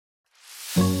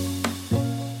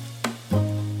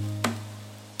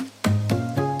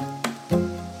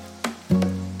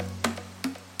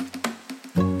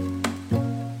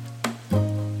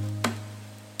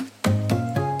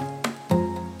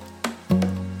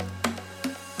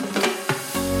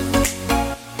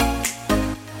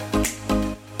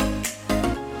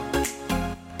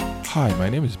Hi, my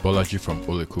name is Bolaji from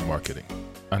Oleku Marketing,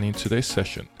 and in today's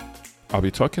session, I'll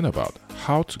be talking about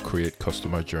how to create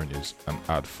customer journeys and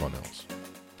ad funnels.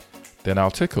 Then I'll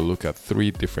take a look at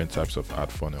 3 different types of ad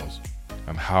funnels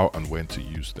and how and when to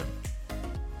use them.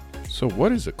 So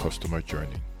what is a customer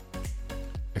journey?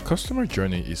 A customer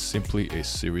journey is simply a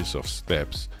series of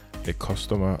steps a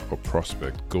customer or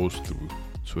prospect goes through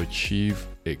to achieve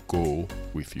a goal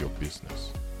with your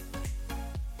business.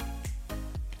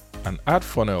 An ad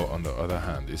funnel, on the other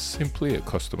hand, is simply a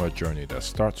customer journey that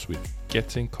starts with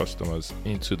getting customers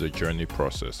into the journey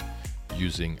process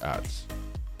using ads.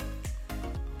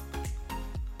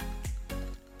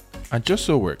 And just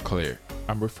so we're clear,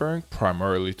 I'm referring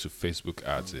primarily to Facebook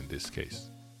ads in this case.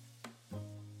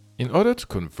 In order to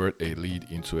convert a lead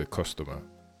into a customer,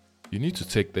 you need to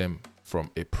take them from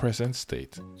a present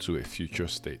state to a future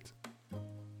state.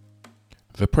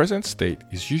 The present state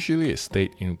is usually a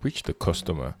state in which the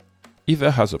customer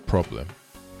either has a problem,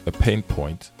 a pain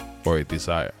point, or a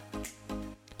desire.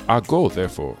 Our goal,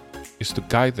 therefore, is to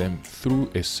guide them through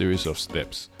a series of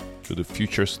steps to the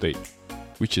future state,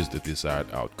 which is the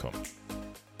desired outcome.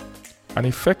 An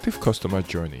effective customer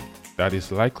journey that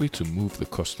is likely to move the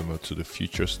customer to the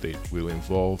future state will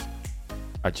involve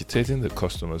agitating the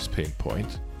customer's pain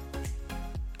point,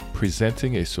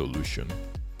 presenting a solution,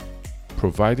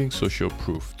 providing social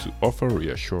proof to offer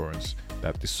reassurance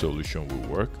that the solution will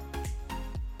work,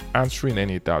 answering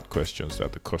any doubt questions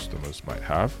that the customers might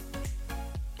have,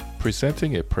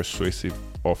 presenting a persuasive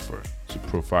offer to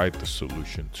provide the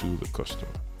solution to the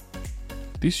customer.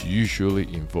 This usually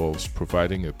involves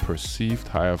providing a perceived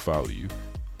higher value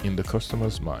in the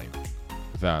customer's mind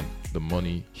than the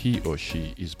money he or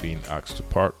she is being asked to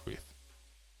part with,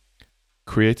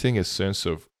 creating a sense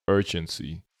of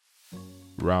urgency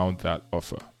around that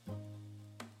offer,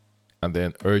 and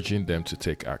then urging them to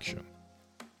take action.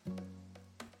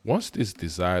 Once this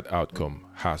desired outcome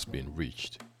has been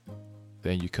reached,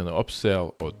 then you can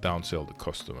upsell or downsell the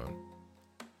customer,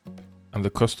 and the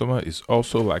customer is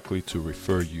also likely to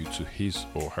refer you to his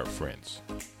or her friends.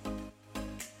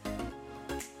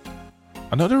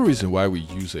 Another reason why we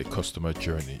use a customer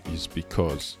journey is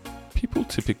because people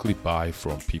typically buy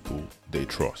from people they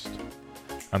trust,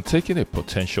 and taking a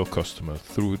potential customer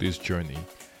through this journey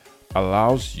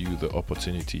allows you the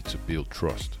opportunity to build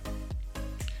trust.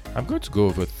 I'm going to go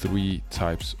over 3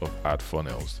 types of ad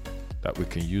funnels that we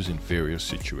can use in various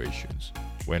situations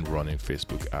when running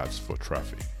Facebook ads for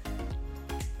traffic.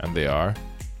 And they are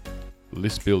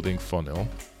list building funnel,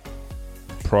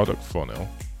 product funnel,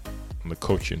 and the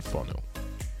coaching funnel.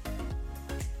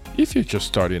 If you're just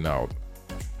starting out,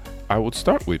 I would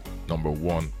start with number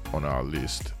 1 on our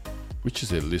list, which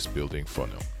is a list building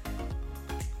funnel.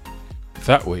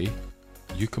 That way,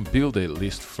 you can build a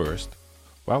list first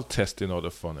while testing other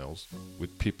funnels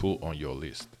with people on your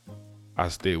list,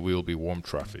 as they will be warm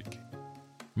traffic,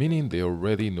 meaning they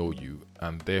already know you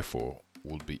and therefore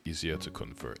will be easier to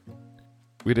convert.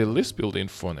 With a list building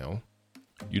funnel,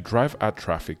 you drive ad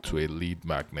traffic to a lead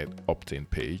magnet opt-in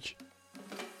page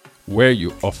where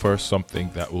you offer something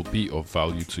that will be of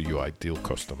value to your ideal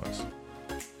customers.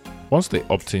 Once they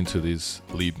opt into this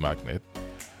lead magnet,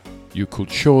 you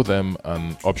could show them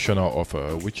an optional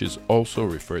offer, which is also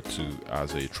referred to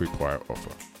as a tripwire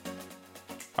offer.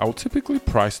 I will typically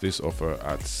price this offer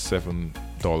at $7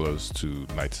 to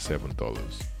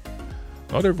 $97.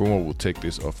 Not everyone will take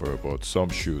this offer, but some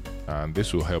should, and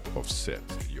this will help offset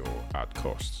your ad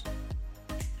costs.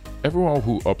 Everyone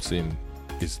who opts in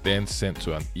is then sent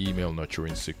to an email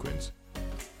nurturing sequence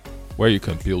where you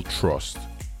can build trust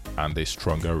and a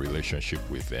stronger relationship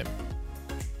with them,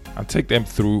 and take them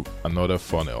through another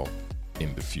funnel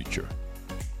in the future.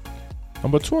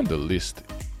 Number 2 on the list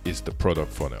is the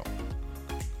product funnel.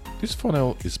 This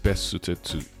funnel is best suited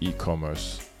to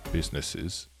e-commerce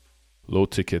businesses,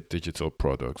 low-ticket digital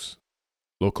products,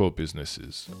 local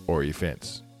businesses, or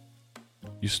events.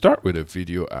 You start with a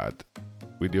video ad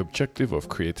with the objective of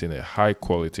creating a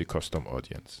high-quality custom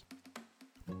audience.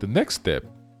 The next step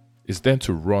is then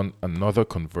to run another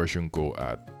conversion goal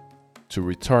ad to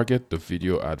retarget the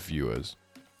video ad viewers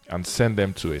and send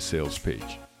them to a sales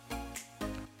page.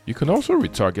 You can also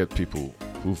retarget people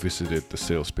who visited the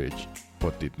sales page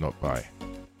but did not buy.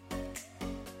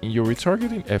 In your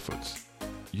retargeting efforts,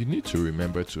 you need to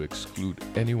remember to exclude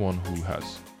anyone who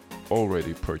has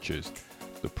already purchased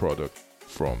the product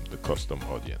from the custom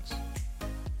audience.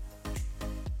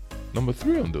 Number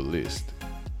 3 on the list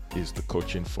is the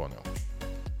coaching funnel.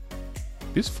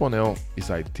 This funnel is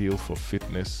ideal for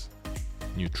fitness,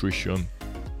 nutrition,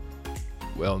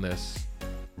 wellness,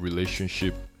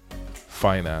 relationship,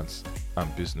 finance,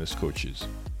 and business coaches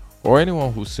or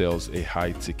anyone who sells a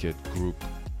high ticket group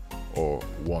or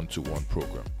one-to-one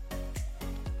program.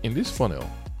 In this funnel,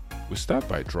 we start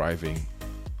by driving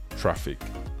traffic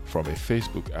from a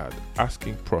Facebook ad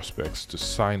asking prospects to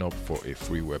sign up for a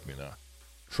free webinar,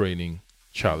 training,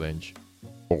 challenge,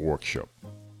 or workshop.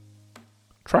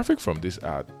 Traffic from this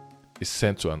ad is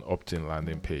sent to an opt-in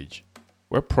landing page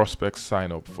where prospects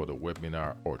sign up for the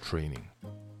webinar or training.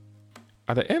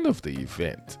 At the end of the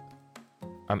event,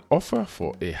 an offer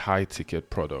for a high-ticket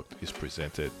product is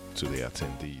presented to the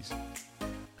attendees.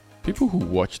 People who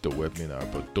watch the webinar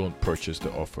but don't purchase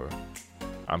the offer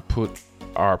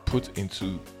are put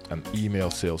into an email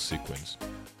sales sequence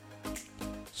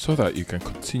so that you can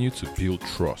continue to build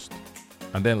trust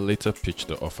and then later pitch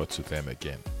the offer to them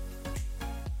again.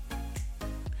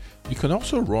 You can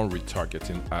also run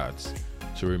retargeting ads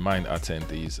to remind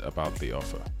attendees about the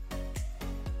offer.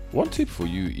 One tip for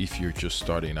you if you're just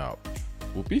starting out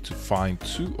will be to find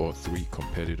 2 or 3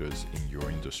 competitors in your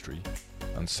industry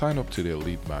and sign up to their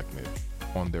lead magnet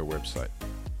on their website.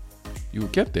 You will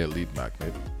get their lead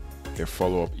magnet, their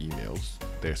follow-up emails,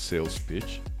 their sales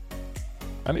pitch,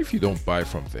 and if you don't buy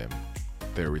from them,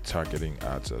 their retargeting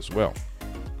ads as well,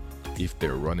 if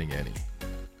they're running any.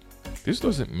 This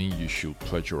doesn't mean you should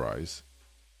plagiarize,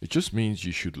 it just means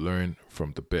you should learn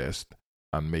from the best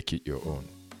and make it your own.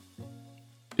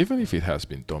 Even if it has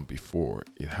been done before,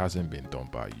 it hasn't been done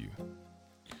by you.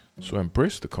 So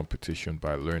embrace the competition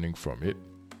by learning from it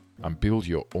and build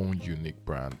your own unique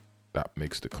brand that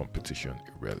makes the competition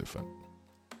irrelevant.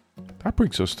 That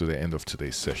brings us to the end of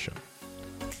today's session.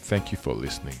 Thank you for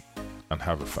listening and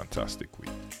have a fantastic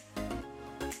week.